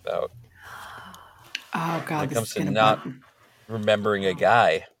herself about. Oh, God. When it comes to not remembering a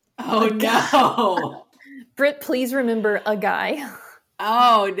guy. Oh, no. Britt, please remember a guy.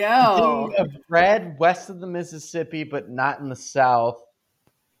 Oh, no. Of red west of the Mississippi, but not in the South.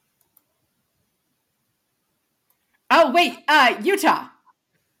 Oh, wait. Utah.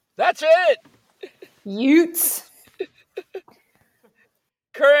 That's it. Utes.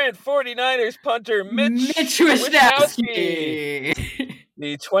 Current 49ers punter Mitch Wishnowsky.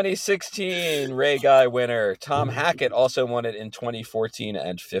 The 2016 Ray Guy winner. Tom Hackett also won it in 2014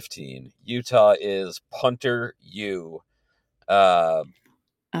 and 15. Utah is punter U. I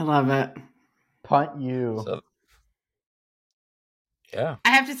love it. Punt you. So, yeah. I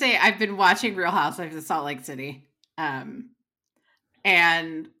have to say, I've been watching Real Housewives of Salt Lake City.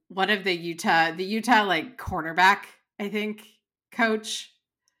 And one of the Utah like cornerback, I think, coach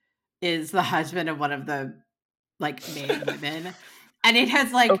is the husband of one of the like main women. And it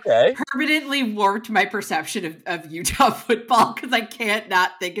has like permanently warped my perception of Utah football because I can't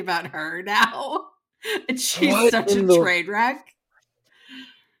not think about her now. And she's such a train wreck.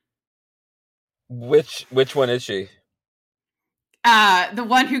 Which one is she? The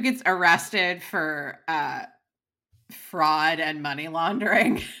one who gets arrested for fraud and money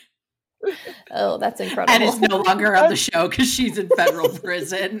laundering. Oh, that's incredible. And is no longer on the show because she's in federal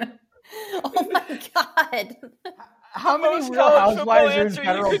prison. Oh my God. How many Real Housewives are in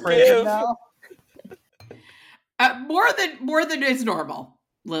federal prison now? More than is normal,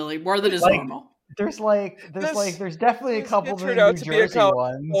 Lily. More than is normal. There's definitely a couple of New Jersey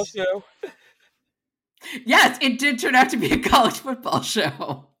ones. Yes, it did turn out to be a college football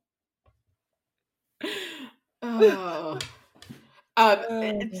show. Oh.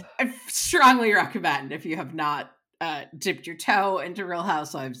 I strongly recommend if you have not dipped your toe into Real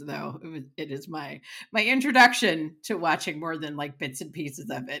Housewives, though. It is my introduction to watching more than like bits and pieces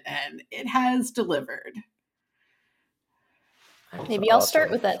of it, and it has delivered. Maybe I'll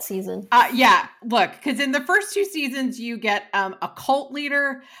start with that season. Yeah, look, because in the first 2 seasons, you get a cult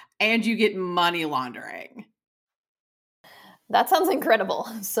leader and you get money laundering. That sounds incredible.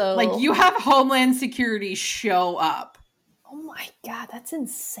 So, like, you have Homeland Security show up. Oh my God, that's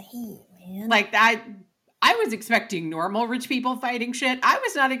insane, man. Like, I was expecting normal rich people fighting shit. I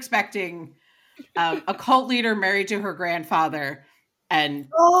was not expecting a cult leader married to her grandfather. And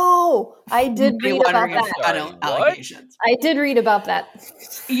I did read about that. Allegations. I did read about that.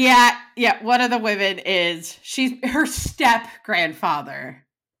 Yeah. One of the women is she's her step grandfather.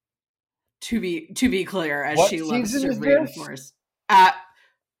 To be clear, as she loves to reinforce.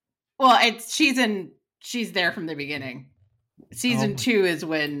 Well, she's there from the beginning. Season 2 is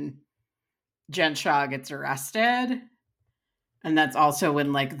when Jen Shaw gets arrested. And that's also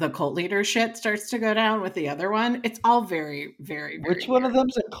when like the cult leader shit starts to go down with the other one. It's all very, very, very Which one of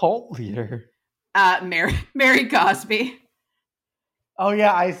them's a cult leader? Mary Cosby. Oh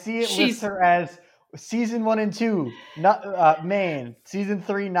yeah, I see it lists her as Season 1 and 2, not Maine. Season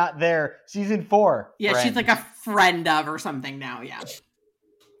 3, not there. Season 4, Yeah, friend. she's like a friend of or something now. Yeah.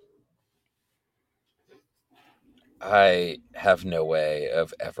 I have no way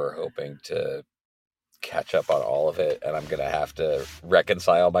of ever hoping to catch up on all of it, and I'm going to have to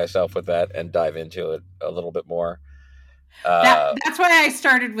reconcile myself with that and dive into it a little bit more. That's why I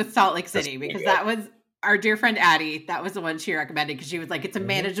started with Salt Lake City, Be because good. that was our dear friend Addie. That was the one she recommended because she was like, it's a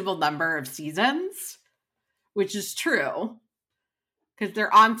manageable number of seasons, which is true because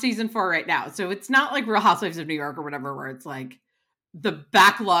they're on season 4 right now. So it's not like Real Housewives of New York or whatever, where it's like the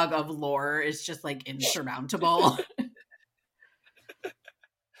backlog of lore is just like insurmountable.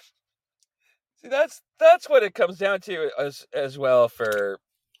 See, that's what it comes down to as well for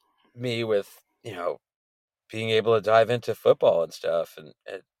me with, being able to dive into football and stuff, and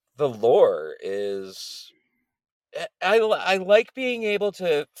the lore is I like being able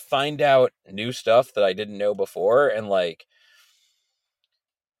to find out new stuff that I didn't know before, and like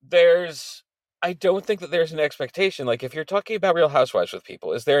I don't think that there's an expectation. Like, if you're talking about Real Housewives with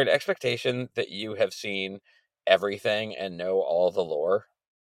people, is there an expectation that you have seen everything and know all the lore?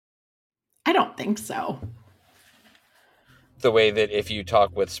 I don't think so. The way that if you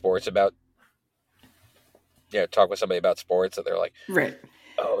talk with talk with somebody about sports, that they're like, Right.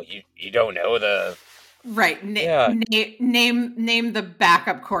 oh, you don't know the right. Name the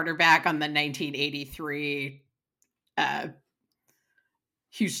backup quarterback on the 1983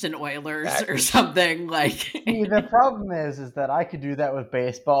 Houston Oilers or something like. See, the problem is that I could do that with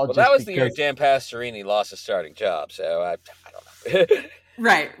baseball. Well, just that was because... the year Dan Pastorini lost his starting job, so I don't know.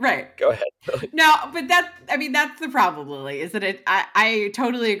 Right. Go ahead. No, but that's the problem, Lily, is that I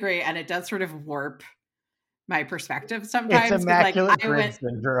totally agree, and it does sort of warp my perspective sometimes. It's immaculate grid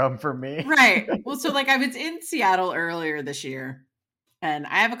syndrome for me. Right. Well, so like I was in Seattle earlier this year, and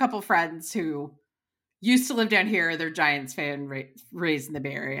I have a couple friends who used to live down here. They're Giants fan, raised in the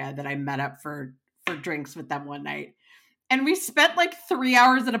Bay Area, that I met up for drinks with them one night. And we spent like 3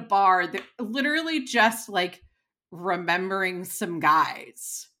 hours at a bar that literally just like remembering some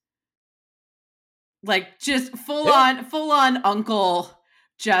guys. Like just full on uncle,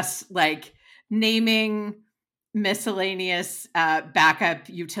 just like naming miscellaneous backup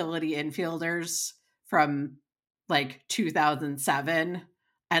utility infielders from like 2007,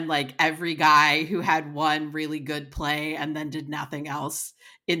 and like every guy who had one really good play and then did nothing else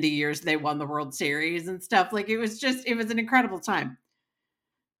in the years they won the World Series and stuff. Like it was an incredible time.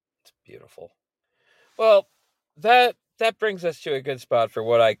 It's beautiful. Well, that brings us to a good spot for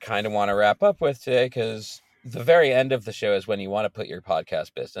what I kind of want to wrap up with today, because the very end of the show is when you want to put your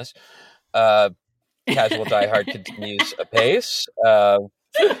podcast business. Casual Die Hard continues apace.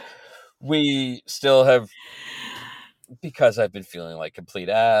 We still have, because I've been feeling like complete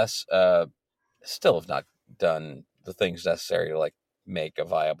ass, still have not done the things necessary to like make a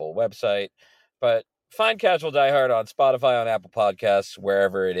viable website. But find Casual Die Hard on Spotify, on Apple Podcasts,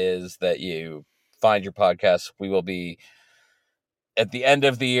 wherever it is that you find your podcasts. We will be, at the end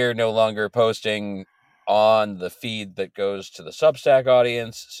of the year, no longer posting on the feed that goes to the Substack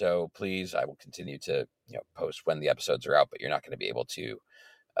audience. So please, I will continue to post when the episodes are out, but you're not going to be able to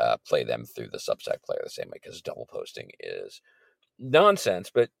play them through the Substack player the same way, because double posting is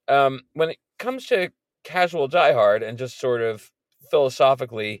nonsense. But when it comes to Casual Die Hard and just sort of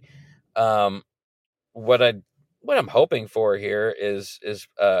philosophically, what I'm hoping for here is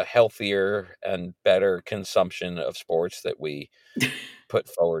a healthier and better consumption of sports that we put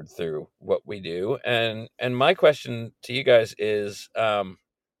forward through what we do. And my question to you guys is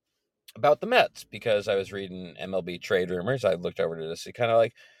about the Mets, because I was reading MLB trade rumors. I looked over to this and kind of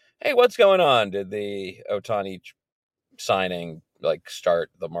like, hey, what's going on? Did the Ohtani signing like start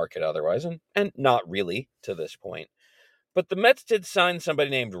the market otherwise? And not really to this point. But the Mets did sign somebody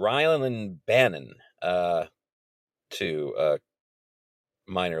named Rylan Bannon to a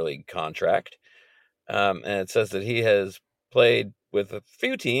minor league contract. And it says that he has played with a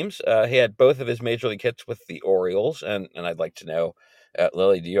few teams. He had both of his major league hits with the Orioles. And I'd like to know,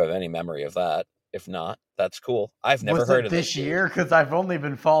 Lily, do you have any memory of that? If not, that's cool. I've never heard of this year, because I've only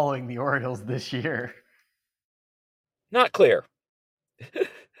been following the Orioles this year. Not clear.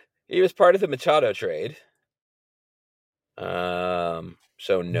 He was part of the Machado trade.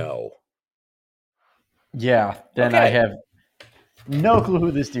 So no. Yeah, then okay. I have no clue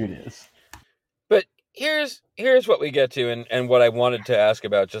who this dude is. But here's what we get to, and what I wanted to ask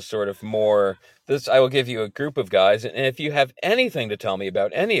about, just sort of more this. I will give you a group of guys, and if you have anything to tell me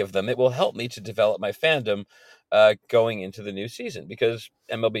about any of them, it will help me to develop my fandom going into the new season, because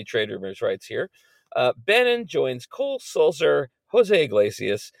MLB Trade Rumors writes here, Bannon joins Cole Sulzer, Jose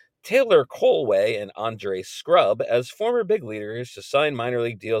Iglesias, Taylor Colway and Andre Scrub as former big leaguers to sign minor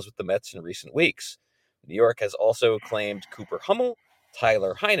league deals with the Mets in recent weeks. New York has also claimed Cooper Hummel,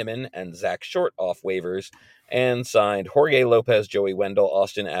 Tyler Heineman, and Zach Short off waivers, and signed Jorge Lopez, Joey Wendell,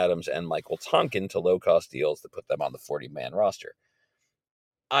 Austin Adams, and Michael Tonkin to low-cost deals that put them on the 40-man roster.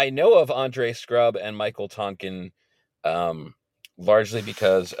 I know of Andre Scrub and Michael Tonkin largely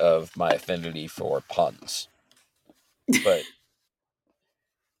because of my affinity for puns. But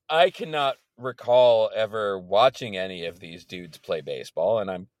I cannot recall ever watching any of these dudes play baseball,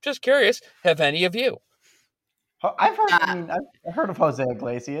 and I'm just curious, have any of you? I've heard of Jose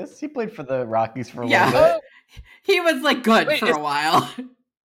Iglesias. He played for the Rockies for a little bit. He was like good for a while.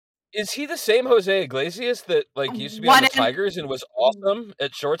 Is he the same Jose Iglesias that like used to be on the Tigers and was awesome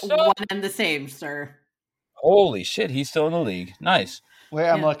at shortstop? One and the same, sir. Holy shit, he's still in the league. Nice. Wait,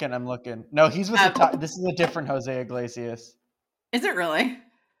 I'm looking. No, he's with the this is a different Jose Iglesias. Is it really?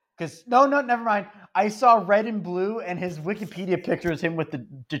 Because no, never mind. I saw red and blue, and his Wikipedia picture is him with the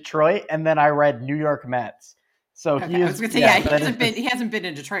Detroit, and then I read New York Mets. So he is. I was going to say, he hasn't been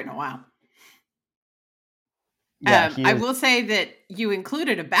in Detroit in a while. Yeah, I will say that you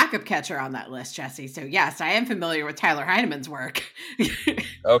included a backup catcher on that list, Jesse. So yes, I am familiar with Tyler Heineman's work.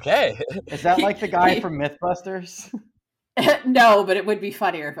 Okay, is that like the guy from MythBusters? No, but it would be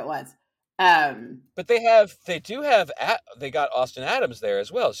funnier if it was. But they got Austin Adams there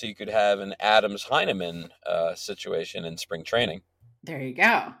as well, so you could have an Adams Heineman situation in spring training. There you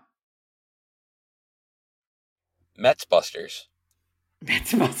go. Mets Busters.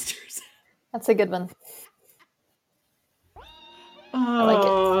 That's a good one. I like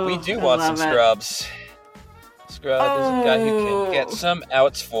it. We do want some scrubs. Scrub is a guy who can get some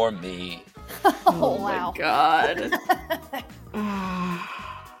outs for me. Oh wow. My God.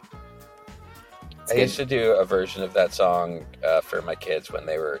 I used to do a version of that song for my kids when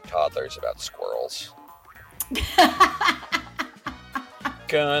they were toddlers about squirrels.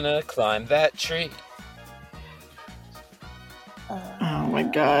 Gonna climb that tree. Oh my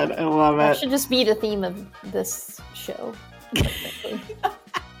God, I love it. That should just be the theme of this show.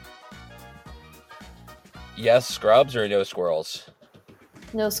 Yes, scrubs or no squirrels?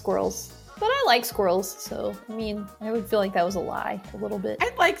 No squirrels. But I like squirrels, so I mean, I would feel like that was a lie a little bit.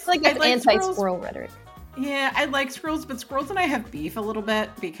 I like anti-squirrel rhetoric. Yeah, I like squirrels, but squirrels and I have beef a little bit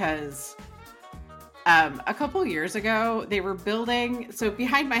because a couple years ago they were building. So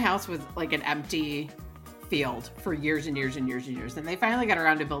behind my house was like an empty field for years and years and years and years, and they finally got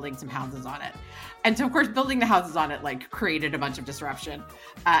around to building some houses on it. And so, of course, building the houses on it like created a bunch of disruption,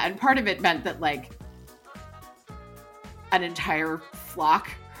 and part of it meant that like an entire flock,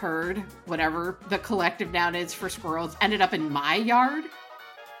 herd, whatever the collective noun is for squirrels, ended up in my yard.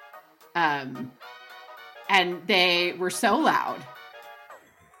 And they were so loud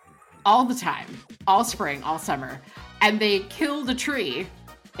all the time, all spring, all summer. And they killed a tree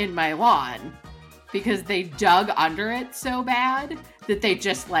in my lawn because they dug under it so bad that they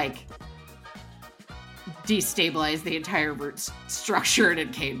just like destabilized the entire root structure and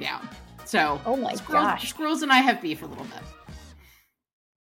it came down. So oh my gosh. Squirrels and I have beef a little bit.